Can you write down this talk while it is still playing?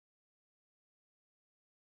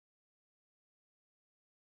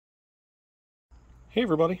Hey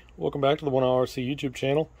everybody, welcome back to the One RC YouTube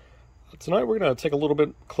channel. Tonight we're going to take a little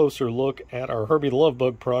bit closer look at our Herbie the Love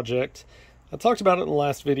Bug project. I talked about it in the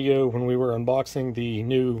last video when we were unboxing the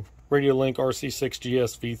new Radiolink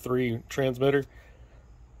RC6GS V3 transmitter.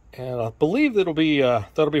 And I believe that'll be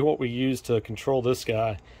what we use to control this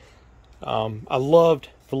guy. I loved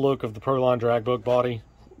the look of the Proline drag bug body.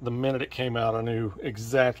 The minute it came out I knew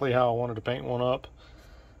exactly how I wanted to paint one up.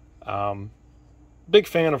 Big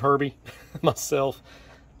fan of Herbie myself.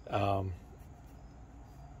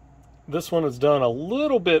 This one is done a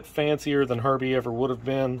little bit fancier than Herbie ever would have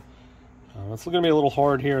been. It's going to be a little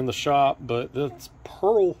hard here in the shop, but it's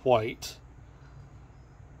pearl white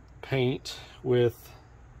paint with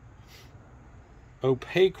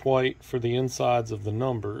opaque white for the insides of the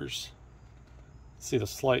numbers. See the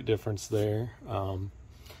slight difference there.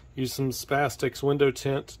 Use some Spastics window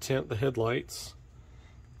tint to tint the headlights.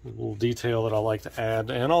 A little detail that I like to add,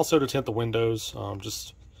 and also to tint the windows.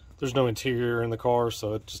 There's no interior in the car,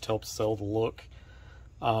 so it just helps sell the look.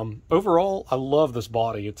 Overall, I love this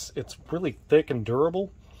body. It's really thick and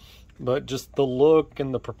durable, but just the look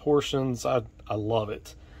and the proportions, I love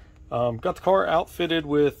it. Got the car outfitted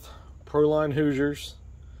with Proline Hoosiers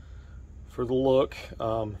for the look.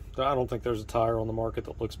 I don't think there's a tire on the market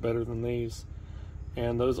that looks better than these.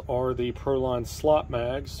 And those are the Proline slot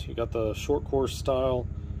mags. You got the short course style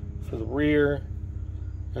for the rear,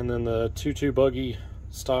 and then the 2.2 buggy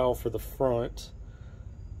style for the front.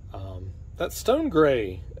 That stone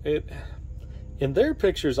gray, in their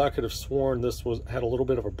pictures I could have sworn this had a little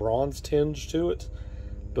bit of a bronze tinge to it,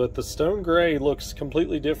 but the stone gray looks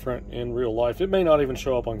completely different in real life. It may not even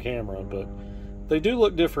show up on camera, but they do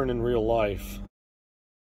look different in real life.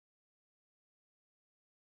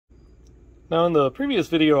 Now, in the previous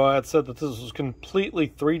video I had said that this was completely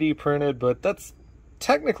 3D printed, but that's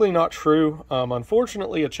technically not true.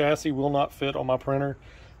 Unfortunately, a chassis will not fit on my printer.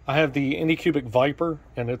 I have the Anycubic Viper,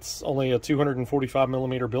 and it's only a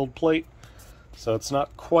 245mm build plate, so it's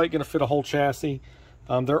not quite going to fit a whole chassis.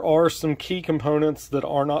 There are some key components that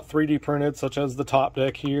are not 3D printed, such as the top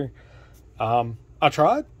deck here. I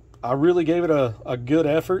tried. I really gave it a good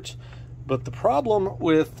effort, but the problem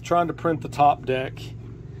with trying to print the top deck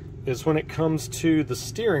is when it comes to the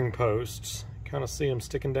steering posts. Kind of see them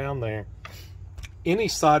sticking down there. Any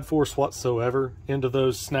side force whatsoever into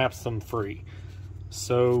those snaps them free.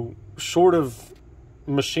 So short of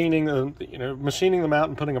machining them, machining them out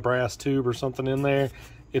and putting a brass tube or something in there,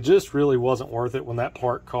 it just really wasn't worth it when that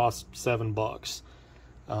part cost $7.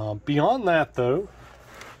 Beyond that though,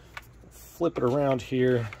 flip it around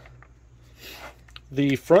here,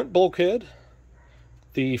 the front bulkhead,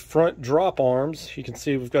 the front drop arms, you can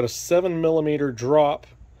see we've got a 7mm drop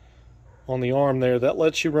on the arm there. That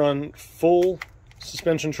lets you run full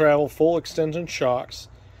suspension travel, full extension shocks,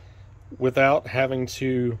 without having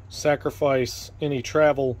to sacrifice any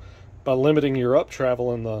travel by limiting your up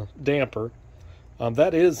travel in the damper.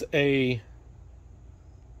 That is a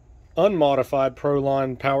unmodified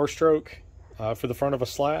Proline power stroke for the front of a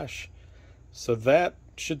Slash, so that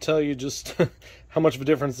should tell you just how much of a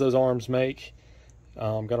difference those arms make.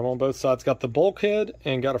 Got them on both sides. Got the bulkhead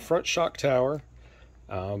and got a front shock tower.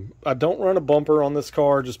 I don't run a bumper on this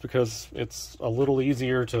car just because it's a little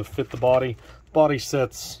easier to fit the body. Body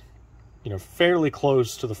sets, fairly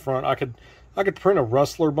close to the front. I could print a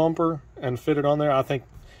Rustler bumper and fit it on there. I think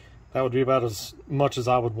that would be about as much as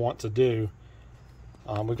I would want to do.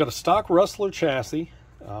 We've got a stock Rustler chassis,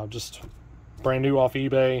 just brand new off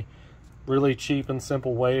eBay. Really cheap and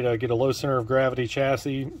simple way to get a low center of gravity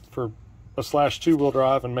chassis for a Slash 2-wheel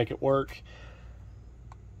drive and make it work.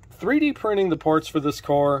 3D printing the parts for this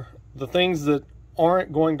car, the things that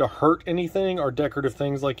aren't going to hurt anything are decorative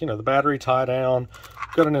things like, the battery tie down.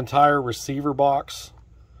 Got an entire receiver box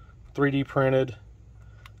 3D printed.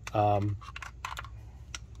 Not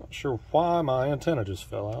sure why my antenna just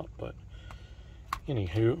fell out, but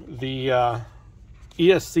anywho, the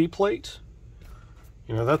ESC plate,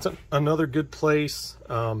 that's another good place.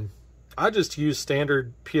 I just use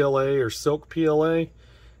standard PLA or silk PLA,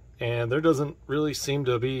 and there doesn't really seem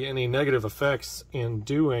to be any negative effects in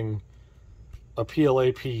doing a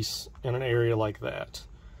PLA piece in an area like that.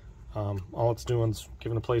 All it's doing is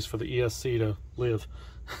giving a place for the ESC to live.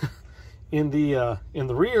 In the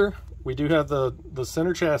rear, we do have the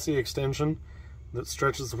center chassis extension that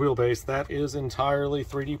stretches the wheelbase. That is entirely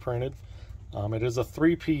 3D printed. It is a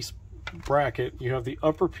 3-piece bracket. You have the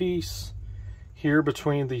upper piece here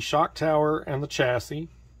between the shock tower and the chassis.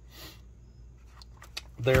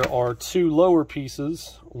 There are 2 lower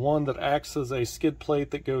pieces, one that acts as a skid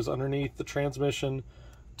plate that goes underneath the transmission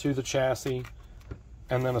to the chassis,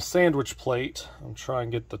 and then a sandwich plate. I'm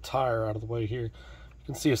trying to get the tire out of the way here. You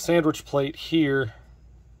can see a sandwich plate here.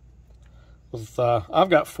 With, I've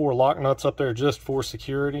got 4 lock nuts up there just for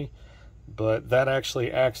security, but that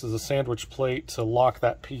actually acts as a sandwich plate to lock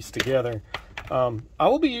that piece together. I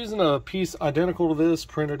will be using a piece identical to this,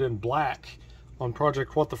 printed in black on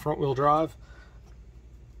Project What the Front Wheel Drive,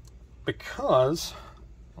 because,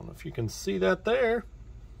 I don't know if you can see that there.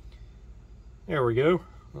 There we go.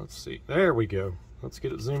 Let's see. There we go. Let's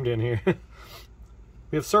get it zoomed in here.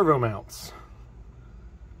 We have servo mounts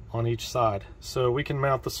on each side. So we can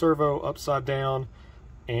mount the servo upside down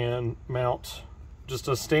and mount just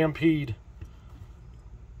a Stampede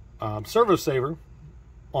servo saver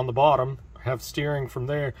on the bottom, have steering from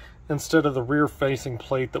there, instead of the rear facing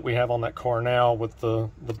plate that we have on that car now with the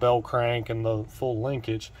bell crank and the full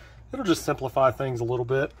linkage. It'll just simplify things a little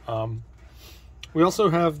bit. We also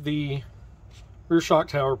have the rear shock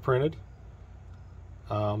tower printed.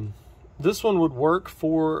 This one would work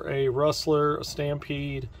for a Rustler, a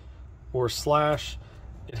Stampede, or a Slash.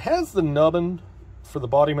 It has the nubbin for the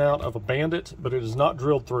body mount of a Bandit, but it is not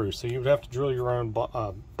drilled through, so you would have to drill your own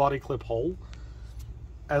body clip hole.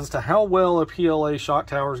 As to how well a PLA shock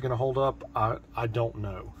tower is going to hold up, I don't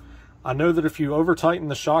know. I know that if you over tighten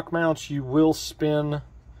the shock mounts, you will spin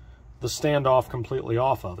the standoff completely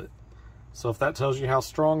off of it. So if that tells you how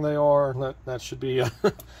strong they are, that should be a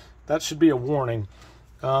that should be a warning.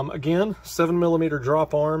 Again, 7mm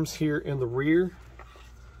drop arms here in the rear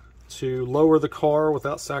to lower the car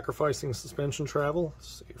without sacrificing suspension travel.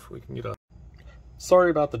 Let's see if we can get a... Sorry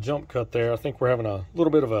about the jump cut there. I think we're having a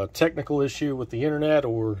little bit of a technical issue with the internet,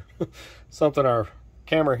 or something. Our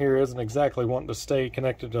camera here isn't exactly wanting to stay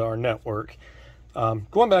connected to our network.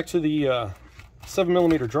 Going back to the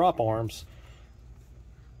 7mm drop arms,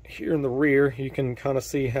 here in the rear, you can kind of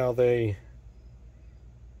see how they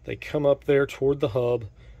come up there toward the hub.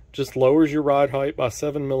 Just lowers your ride height by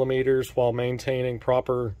 7mm while maintaining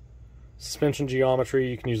proper suspension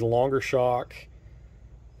geometry. You can use a longer shock.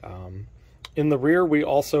 In the rear, we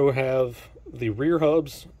also have the rear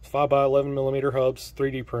hubs, 5x11mm hubs,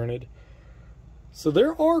 3D printed. So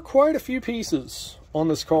there are quite a few pieces on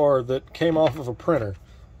this car that came off of a printer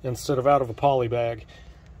instead of out of a poly bag.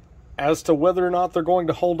 As to whether or not they're going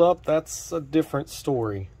to hold up, that's a different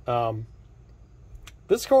story.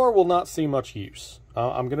 This car will not see much use.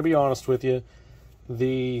 I'm going to be honest with you.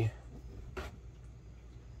 The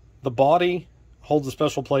body holds a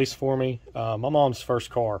special place for me. My mom's first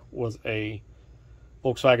car was a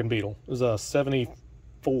Volkswagen Beetle. It was a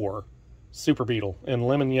 74 Super Beetle in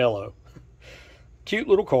lemon yellow. Cute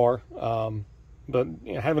little car. But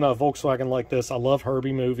you know, having a Volkswagen like this, I love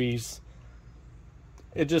Herbie movies.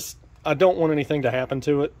 I don't want anything to happen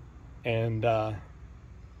to it. And I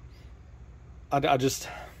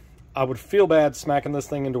would feel bad smacking this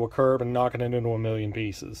thing into a curb and knocking it into a million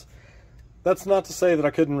pieces. That's not to say that I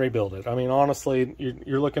couldn't rebuild it. I mean, honestly,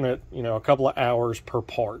 you're looking at, you know, a couple of hours per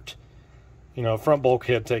part. You know, a front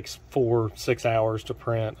bulkhead takes 4-6 hours to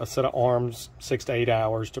print. A set of arms, 6 to 8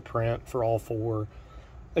 hours to print for all 4.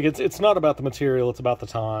 Like, it's not about the material, it's about the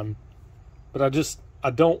time. But I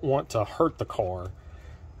don't want to hurt the car.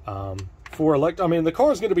 I mean, the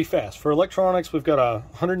car is going to be fast. For electronics, we've got a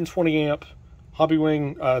 120 amp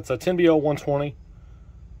Hobbywing. It's a 10BL 120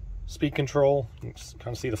 speed control. You can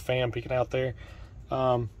kind of see the fan peeking out there.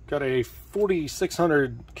 Got a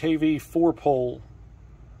 4600 kV 4-pole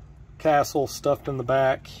castle stuffed in the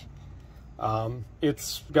back.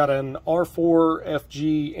 It's got an R4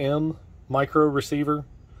 FGM micro receiver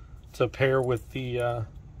to pair with the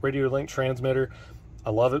radio link transmitter. I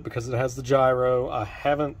love it because it has the gyro. I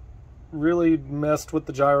haven't really messed with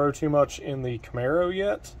the gyro too much in the Camaro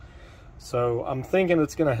yet, so I'm thinking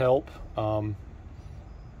it's going to help.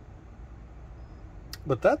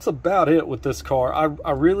 But that's about it with this car.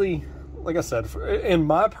 I really, like I said, in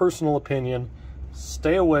my personal opinion,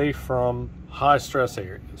 stay away from high stress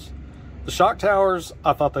areas. The shock towers,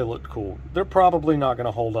 I thought they looked cool. They're probably not going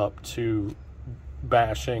to hold up to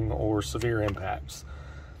bashing or severe impacts.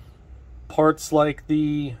 Parts like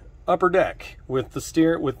the upper deck with the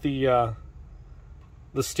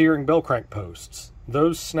steering bell crank posts,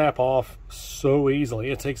 those snap off so easily.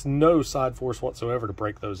 It takes no side force whatsoever to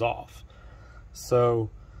break those off. So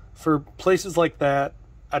for places like that,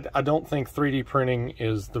 I don't think 3D printing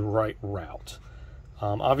is the right route.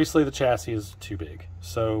 Obviously the chassis is too big,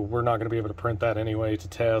 so we're not going to be able to print that anyway to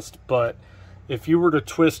test. But if you were to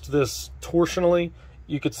twist this torsionally,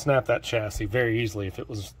 you could snap that chassis very easily if it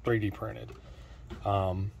was 3D printed.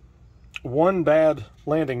 One bad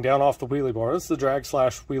landing down off the wheelie bar. This is the drag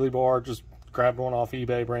slash wheelie bar. Just grabbed one off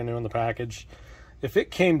eBay, brand new in the package. If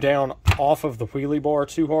it came down off of the wheelie bar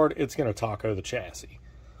too hard, it's going to taco the chassis.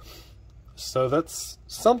 So that's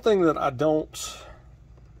something that I don't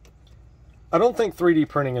think 3D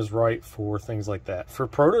printing is right for things like that. For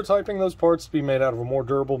prototyping those parts to be made out of a more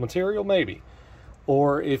durable material, maybe.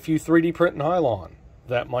 Or if you 3D print nylon,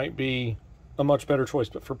 that might be a much better choice.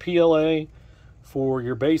 But for PLA, for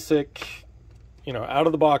your basic, you know,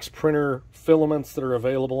 out-of-the-box printer filaments that are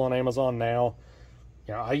available on Amazon now,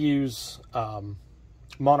 you know, I use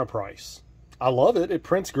Monoprice. I love it. It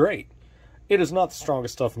prints great. It is not the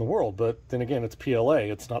strongest stuff in the world, but then again, it's PLA.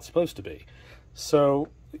 It's not supposed to be. So,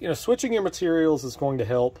 you know, switching your materials is going to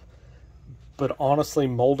help, but honestly,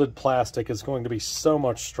 molded plastic is going to be so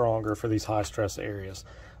much stronger for these high-stress areas.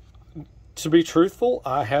 To be truthful,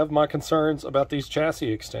 I have my concerns about these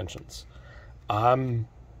chassis extensions.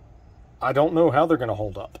 I don't know how they're going to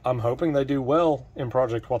hold up. I'm hoping they do well in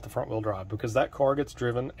Project What the Front Wheel Drive, because that car gets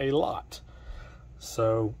driven a lot.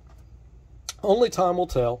 So, only time will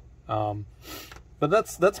tell. But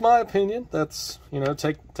that's my opinion. That's, you know,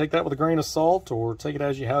 take that with a grain of salt, or take it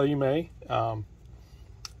as how you may.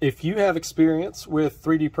 If you have experience with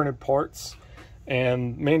 3D printed parts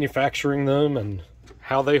and manufacturing them and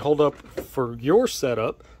how they hold up for your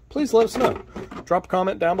setup, please let us know. Drop a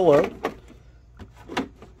comment down below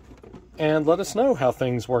and let us know how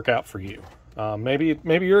things work out for you. Maybe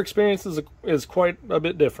your experience is quite a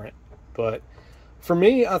bit different, but for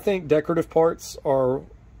me, I think decorative parts are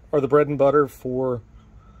the bread and butter for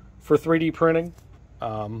 3D printing.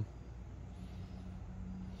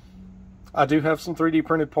 I do have some 3D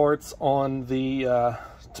printed parts on the,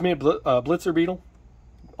 to me, a Blitzer Beetle,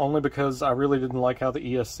 only because I really didn't like how the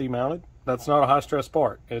ESC mounted. That's not a high-stress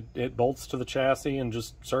part. It bolts to the chassis and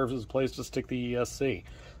just serves as a place to stick the ESC.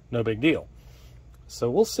 No big deal. So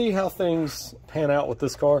we'll see how things pan out with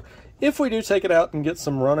this car. If we do take it out and get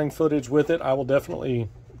some running footage with it, I will definitely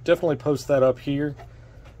post that up here.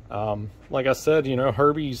 Like I said, you know,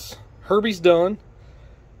 Herbie's done,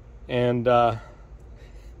 and I'm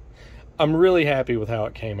really happy with how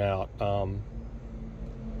it came out.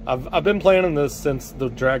 I've been planning this since the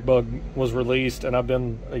drag bug was released, and I've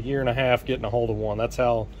been a year and a half getting a hold of one. That's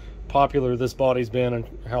how popular this body's been and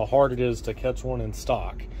how hard it is to catch one in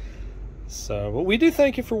stock. So, but we do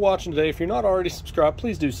thank you for watching today. If you're not already subscribed,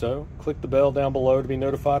 please do so. Click the bell down below to be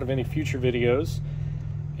notified of any future videos.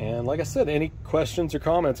 And like I said, any questions or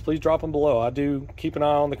comments, please drop them below. I do keep an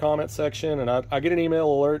eye on the comment section, and I get an email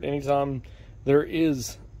alert anytime there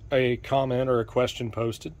is a comment or a question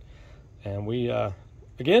posted. And we,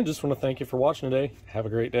 again, just want to thank you for watching today. Have a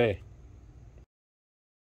great day.